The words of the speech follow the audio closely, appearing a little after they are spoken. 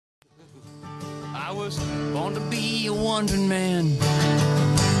I was born to be a wandering man,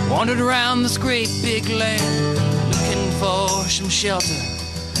 wandered around this great big land, looking for some shelter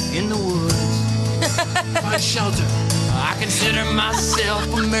in the woods. My shelter. I consider myself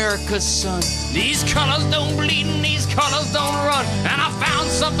America's son. These colors don't bleed and these colors don't run. And I found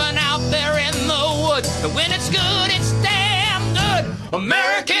something out there in the woods. But when it's good, it's damn good.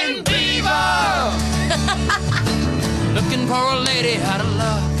 American Beaver. Looking for a lady out of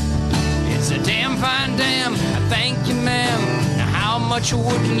love. It's a damn fine dam. Thank you, ma'am. Now how much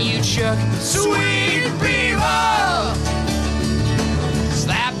wood can you chuck? Sweet Beaver.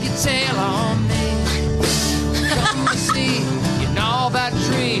 Slap your tail on me. Come to see, you know that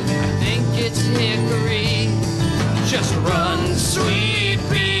tree. I think it's hickory. Just run, sweet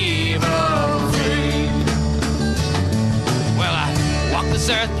Beaver, free. Well, I walked this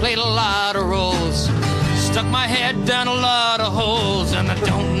earth, played a lot of roles, stuck my head down a lot of holes, and I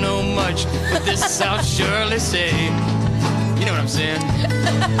don't know much, but this I'll surely say. You know what I'm saying?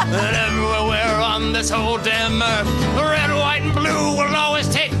 That everywhere on this whole damn earth, the red, white, and blue will always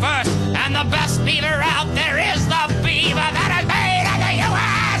take first. And the best beaver out there is the beaver that is made in the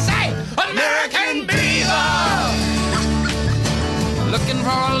USA! American Beaver! Looking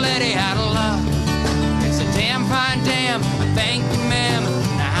for a lady out of love. It's a damn fine dam. Thank you, ma'am.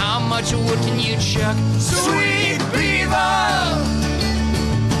 Now how much wood can you chuck? Sweet Beaver!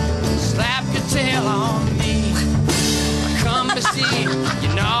 Slap your tail on me. Come to see, you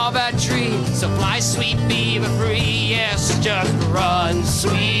know that tree. So fly, sweet Beaver, free. Yes, just run,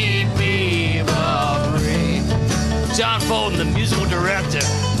 sweet Beaver, free. John Bolton, the musical director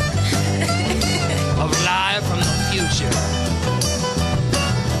of Live from the Future.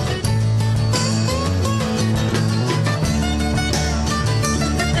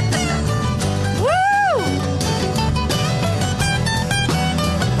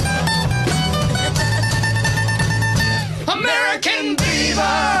 American Beaver,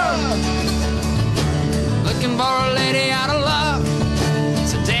 looking for a lady out of love.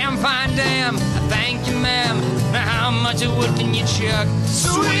 It's a damn fine dam. Thank you, ma'am. Now how much wood can you chuck?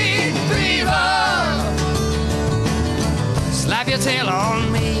 Sweet Beaver, slap your tail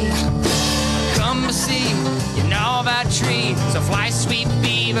on me. Come to see, you know that tree. So fly, sweet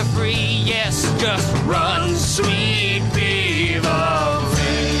Beaver, free. Yes, just run, sweet Beaver, free.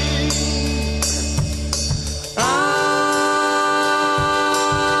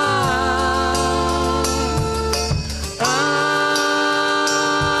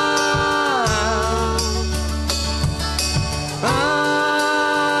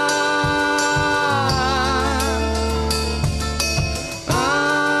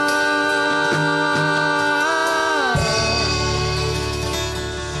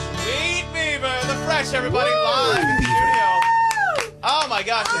 Everybody live in the studio. Oh my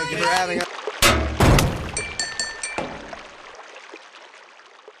gosh. Thank you for having us.